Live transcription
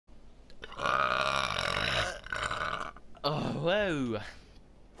Oh, whoa!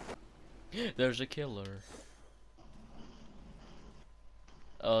 There's a killer.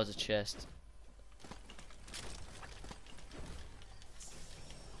 Oh, there's a chest.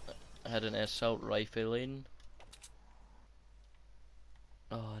 I had an assault rifle in.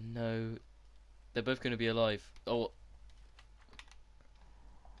 Oh no. They're both going to be alive. Oh.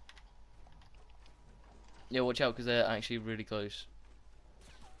 Yeah, watch out because they're actually really close.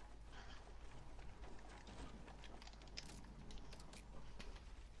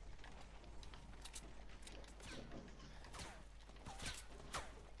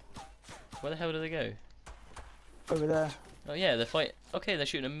 Where the hell did they go? Over there. Oh yeah, they're fighting. Okay, they're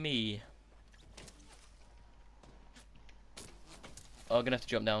shooting at me. Oh, I'm gonna have to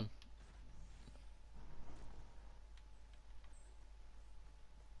jump down.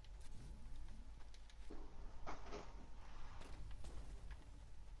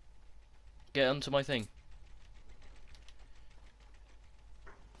 Get onto my thing.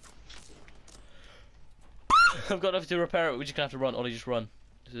 I've got enough to repair it. We're just gonna have to run. Ollie, just run.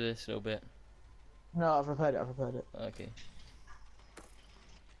 To this little bit. No, I've repaired it. I've repaired it. Okay.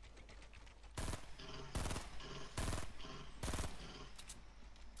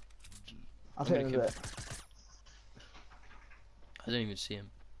 I've hit him a bit. I don't even see him.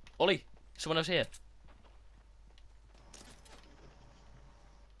 Ollie, someone else here.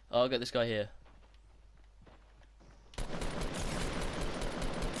 Oh, I'll get this guy here.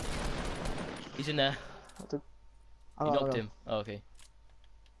 He's in there. You knocked him. Oh, okay.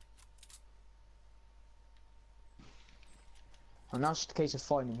 And now it's just a case of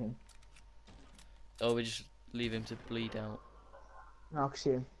finding him. Oh, we just leave him to bleed out. Now I can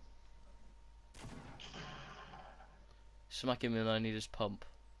see him. Smack him and I need his pump.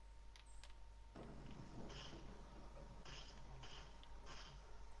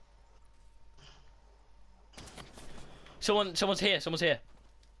 Someone's here. Someone's here.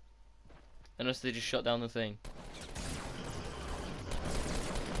 Unless they just shut down the thing.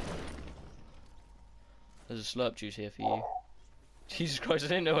 There's a slurp juice here for you. Jesus Christ, I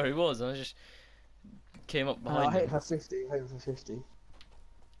didn't know where he was. I just came up behind I hit him. for 50. I hit for 50.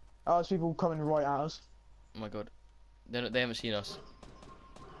 Oh, there's people coming right at us. Oh my god. They haven't seen us.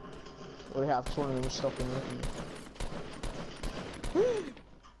 Well, they have. One of them was stopping looking.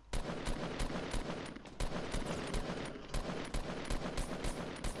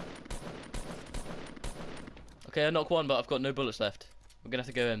 Okay, I knocked one, but I've got no bullets left. We're gonna have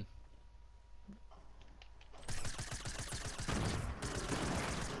to go in.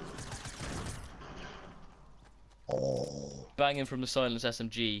 Oh. Banging from the silenced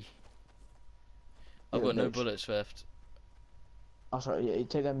SMG. I've got no bullets left. Oh, sorry. Yeah, you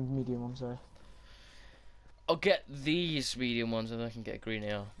take them medium ones there. I'll get these medium ones and I can get a green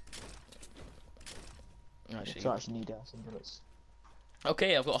AR. Actually. So I actually need some bullets.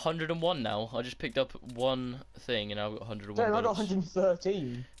 Okay, I've got 101 now. I just picked up one thing and I've got 101 Damn, I got bullets.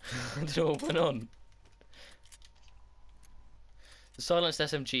 113. I don't know what went on. The silenced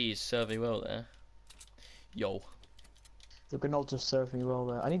SMG is serving well there. Yo. The grenades have served me well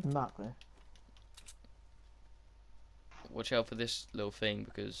there. I need the map there. Watch out for this little thing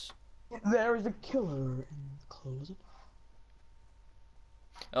because... There is a killer in the closet.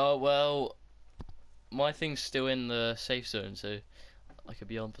 Oh, well... My thing's still in the safe zone, so I could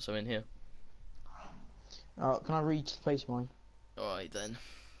be on for something here. Can I replace mine? Alright then.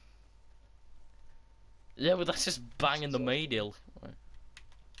 Yeah, but that's just banging the Maydill. Right.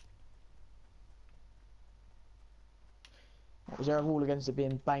 Was there a rule against it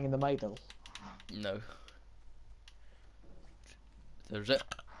being banging the middle? No. There's it.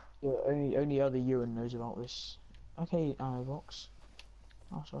 Yeah, only other Ewan knows about this. Okay, ammo box.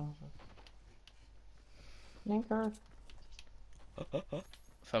 Oh, sorry. Linker.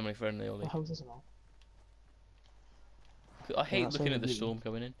 Family friendly, Ollie. What the hell is this about? I hate that's looking only at the you. storm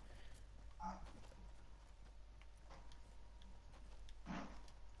coming in.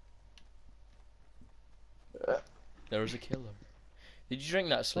 There is a killer. Did you drink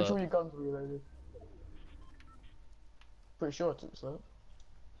that Make sure slurp? your guns are reloaded. Pretty sure it's a slurp.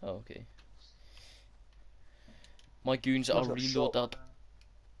 Oh, okay. My goons are reloaded.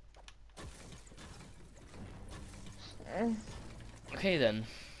 Okay then.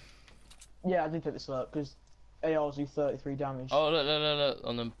 Yeah, I did take the slurp because ARs do 33 damage. Oh look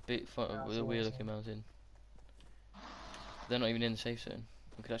on the big the weird awesome. looking mountain. They're not even in the safe zone.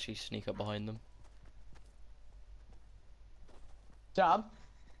 We could actually sneak up behind them. Jab,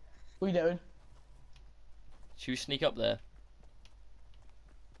 what are you doing? Should we sneak up there?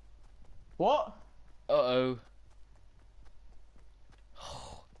 What? Uh-oh.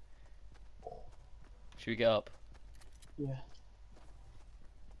 Should we get up? Yeah.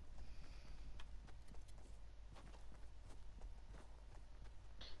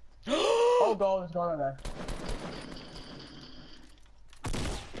 Oh god, there's a guy right there.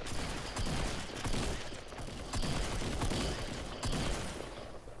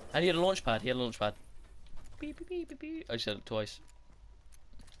 And he had a launch pad. He had a launch pad. Beep, beep, beep, beep, beep. I said it twice.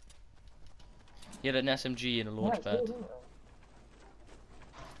 He had an SMG and a Yeah, launch it's pad. good, isn't it?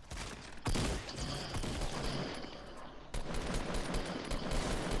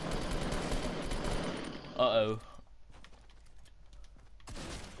 Uh-oh.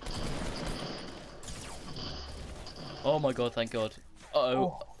 Oh my god, thank god.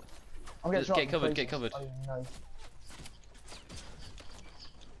 Uh-oh. Oh, I'm getting shot Get in the covered, face. get covered. Oh no.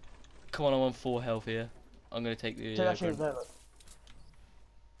 Come on, I'm on 4 health here. I'm gonna take the So that shit grunt. there, look.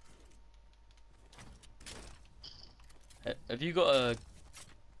 Have you got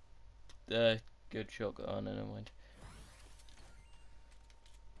a good shotgun? Oh, no, never mind.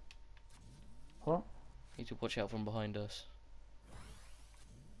 What? Need to watch out from behind us.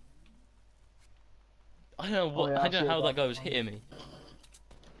 I don't know Oh, what. yeah, I I don't see know it how that there. guy was hitting me.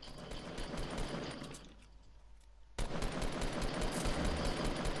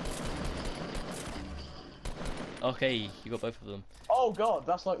 Okay, you got both of them. Oh god,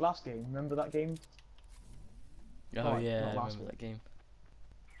 that's like last game. Remember that game? Oh Right, yeah, not I last remember game. that game.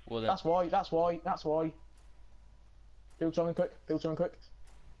 Well, then, That's why, that's why, that's why. Build something quick, build something quick.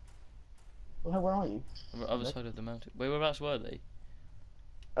 Oh, where are you? on the other side of the mountain. Wait, whereabouts were they?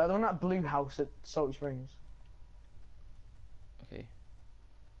 They're on that blue house at Salty Springs. Okay.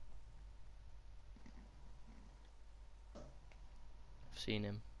 I've seen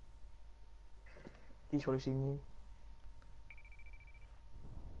him. He's probably seen you.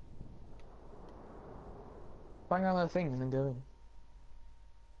 Bang on that thing and then go in.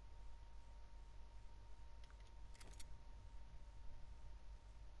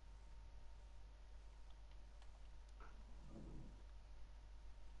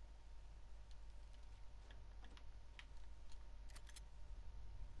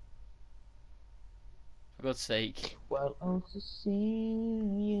 For God's sake. Well, I'll see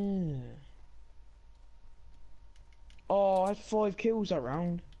you. Oh, I had 5 kills that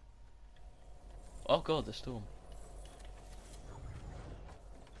round. Oh god, the storm.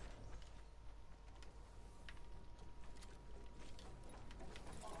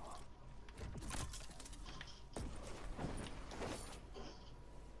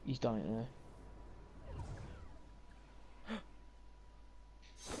 He's done it there.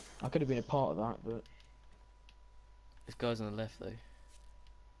 I could have been a part of that, but This guy's on the left though.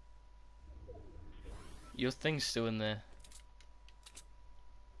 Your thing's still in there.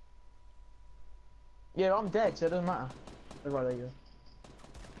 yeah, I'm dead, so it doesn't matter. Oh, right, there you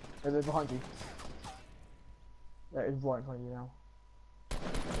go. They're behind you. That is right in front of you now.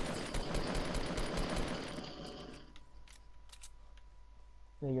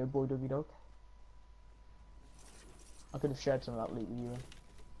 There you go, boy doggy dog. I could have shared some of that loot with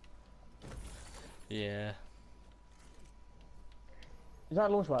you. Yeah. Is that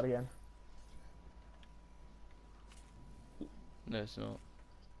a launch pad again? No, it's not.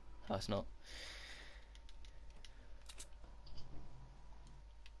 Oh, it's not.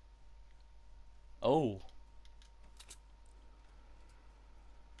 Oh.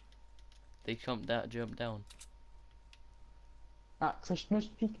 They jump down. At Christmas,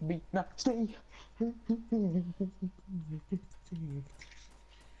 he can be nasty.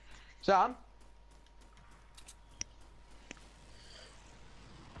 Sam?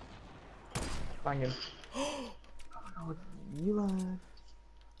 Bang him. Oh, you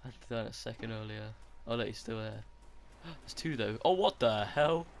I had that a second earlier. Oh, look, he's still there. There's 2 though. Oh, what the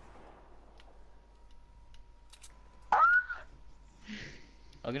hell?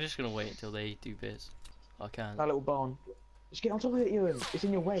 I'm just gonna wait until they do bits. I can't. that little barn. Just get on top of it, Ewan. It's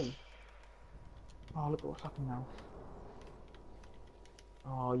in your way. Oh, look at what's happened now.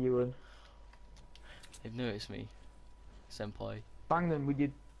 Oh, Ewan. They've noticed me. Senpai. Bang them with your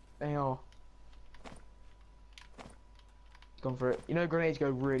AR. Gone for it. You know grenades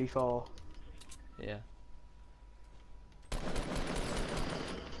go really far. Yeah.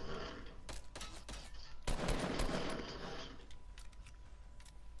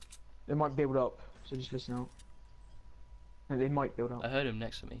 They might build up, so just listen out. No, they might build up. I heard him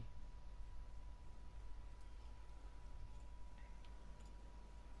next to me.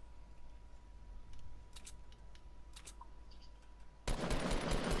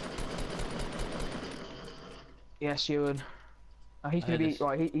 Yes, Ewan. He's I gonna heard be this.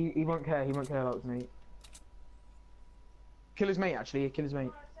 right. He won't care. He won't care about his mate. Kill his mate. Actually, kill his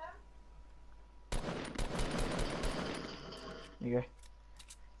mate. There you go.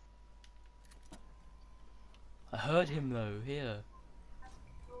 I heard him though, here.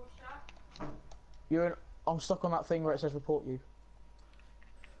 You're in, I'm stuck on that thing where it says report you.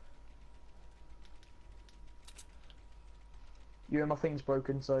 My thing's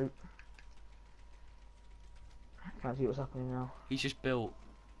broken, so I can't see what's happening now. He's just built.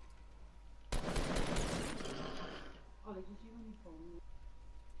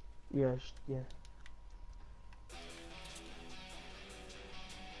 Yeah, yeah.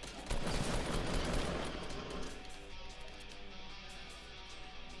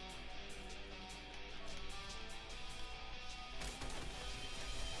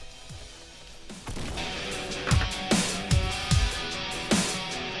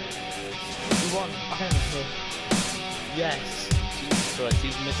 You won. I can't even hear. Yes! Jesus Christ,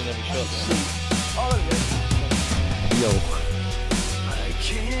 he's missing every shot there. Oh, there we go. Yo. I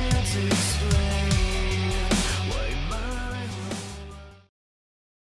can't explain